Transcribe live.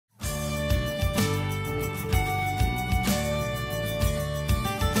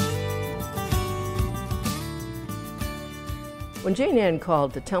When Jane Ann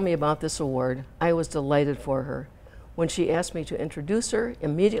called to tell me about this award, I was delighted for her. When she asked me to introduce her,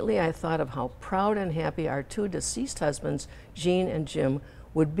 immediately I thought of how proud and happy our two deceased husbands, Gene and Jim,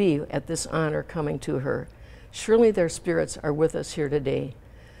 would be at this honor coming to her. Surely their spirits are with us here today.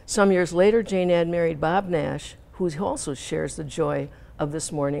 Some years later, Jane Ann married Bob Nash, who also shares the joy of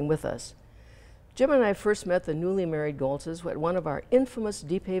this morning with us. Jim and I first met the newly married Goltzes at one of our infamous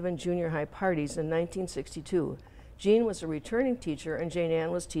Deep Haven Junior High parties in 1962. Gene was a returning teacher and Jane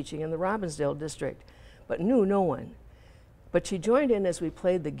Ann was teaching in the Robbinsdale district, but knew no one. But she joined in as we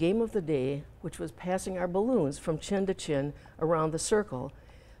played the game of the day, which was passing our balloons from chin to chin around the circle.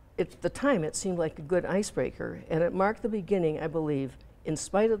 At the time, it seemed like a good icebreaker, and it marked the beginning, I believe, in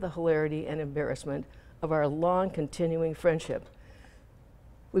spite of the hilarity and embarrassment, of our long continuing friendship.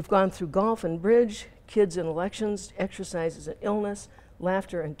 We've gone through golf and bridge, kids and elections, exercises and illness,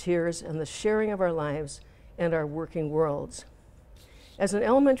 laughter and tears, and the sharing of our lives and our working worlds. As an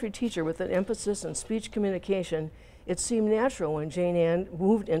elementary teacher with an emphasis on speech communication, it seemed natural when Jane Ann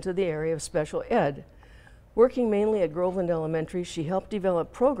moved into the area of special ed. Working mainly at Groveland Elementary, she helped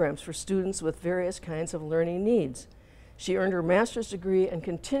develop programs for students with various kinds of learning needs. She earned her master's degree and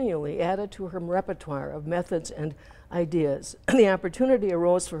continually added to her repertoire of methods and ideas. The opportunity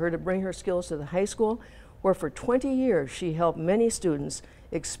arose for her to bring her skills to the high school, where for 20 years she helped many students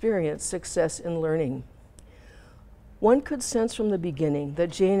experience success in learning. One could sense from the beginning that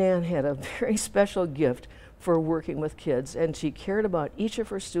Jane Ann had a very special gift for working with kids, and she cared about each of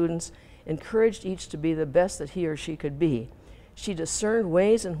her students, encouraged each to be the best that he or she could be. She discerned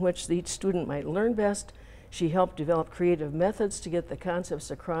ways in which each student might learn best. She helped develop creative methods to get the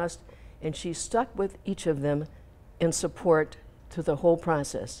concepts across, and she stuck with each of them in support to the whole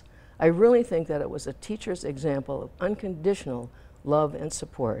process. I really think that it was a teacher's example of unconditional love and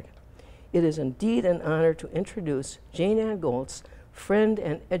support. It is indeed an honor to introduce Jane Ann Goltz, friend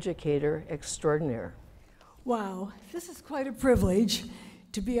and educator extraordinaire. Wow, this is quite a privilege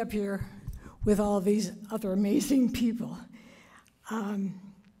to be up here with all these other amazing people.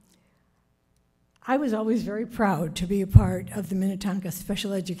 I was always very proud to be a part of the Minnetonka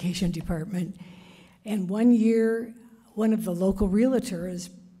Special Education Department. And one year, one of the local realtors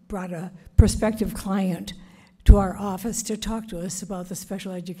brought a prospective client to our office to talk to us about the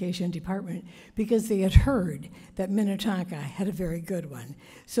special education department because they had heard that Minnetonka had a very good one.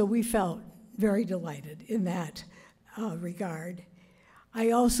 So we felt very delighted in that regard.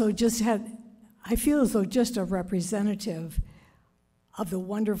 I also I feel as though just a representative of the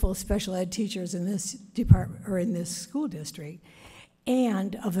wonderful special ed teachers in this department or in this school district,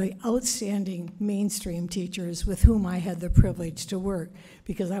 and of the outstanding mainstream teachers with whom I had the privilege to work,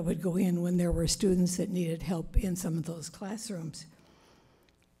 because I would go in when there were students that needed help in some of those classrooms.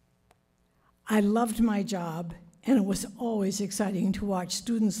 I loved my job, and it was always exciting to watch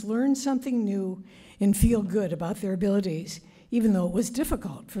students learn something new and feel good about their abilities, even though it was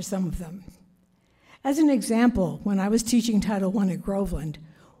difficult for some of them. As an example, when I was teaching Title I at Groveland,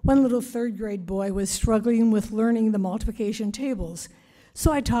 one little third grade boy was struggling with learning the multiplication tables.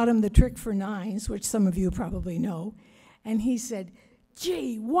 So I taught him the trick for nines, which some of you probably know. And he said,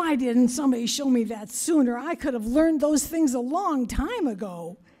 "Gee, why didn't somebody show me that sooner? I could have learned those things a long time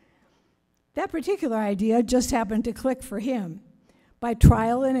ago." That particular idea just happened to click for him. By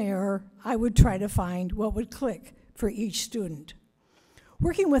trial and error, I would try to find what would click for each student.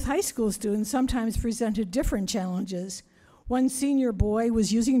 Working with high school students sometimes presented different challenges. One senior boy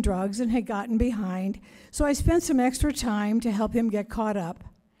was using drugs and had gotten behind, so I spent some extra time to help him get caught up.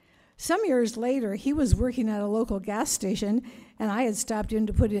 Some years later, he was working at a local gas station, and I had stopped in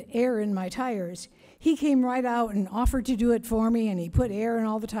to put air in my tires. He came right out and offered to do it for me, and he put air in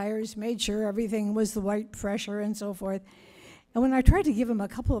all the tires, made sure everything was the right pressure and so forth. And when I tried to give him a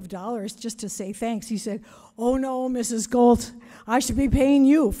couple of dollars just to say thanks, he said, "Oh no, Mrs. Goltz, I should be paying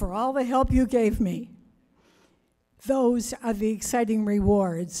you for all the help you gave me." Those are the exciting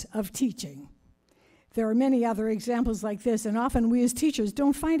rewards of teaching. There are many other examples like this, and often we as teachers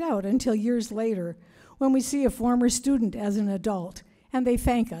don't find out until years later when we see a former student as an adult and they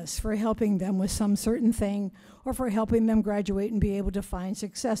thank us for helping them with some certain thing or for helping them graduate and be able to find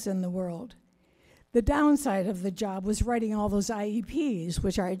success in the world. The downside of the job was writing all those IEPs,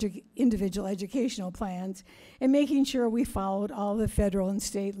 which are individual educational plans, and making sure we followed all the federal and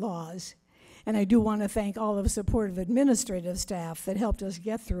state laws. And I do want to thank all of the supportive administrative staff that helped us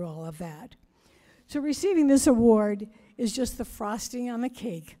get through all of that. So receiving this award is just the frosting on the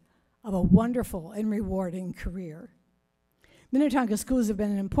cake of a wonderful and rewarding career. Minnetonka schools have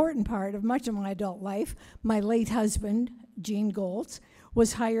been an important part of much of my adult life. My late husband, Jane Goltz,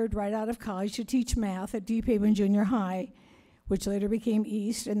 was hired right out of college to teach math at Deep Haven Junior High, which later became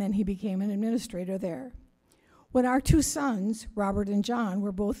East, and then he became an administrator there. When our two sons, Robert and John,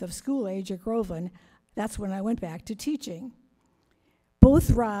 were both of school age at Groveland, that's when I went back to teaching.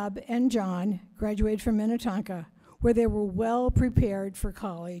 Both Rob and John graduated from Minnetonka, where they were well prepared for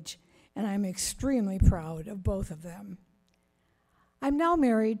college, and I'm extremely proud of both of them. I'm now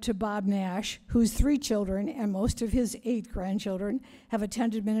married to Bob Nash, whose 3 children and most of his 8 grandchildren have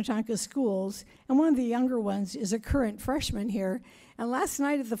attended Minnetonka schools, and one of the younger ones is a current freshman here. And last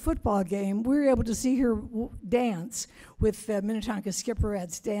night at the football game, we were able to see her dance with the Minnetonka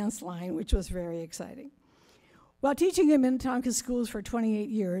Skipperettes dance line, which was very exciting. While teaching in Minnetonka schools for 28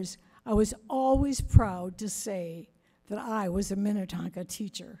 years, I was always proud to say that I was a Minnetonka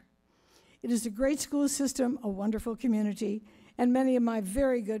teacher. It is a great school system, a wonderful community, and many of my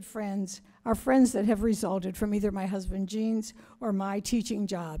very good friends are friends that have resulted from either my husband Gene's or my teaching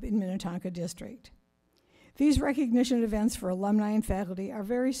job in Minnetonka District. These recognition events for alumni and faculty are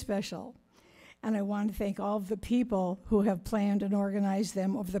very special, and I want to thank all of the people who have planned and organized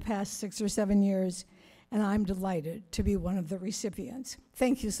them over the past 6 or 7 years, and I'm delighted to be one of the recipients.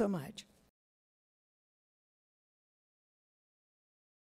 Thank you so much.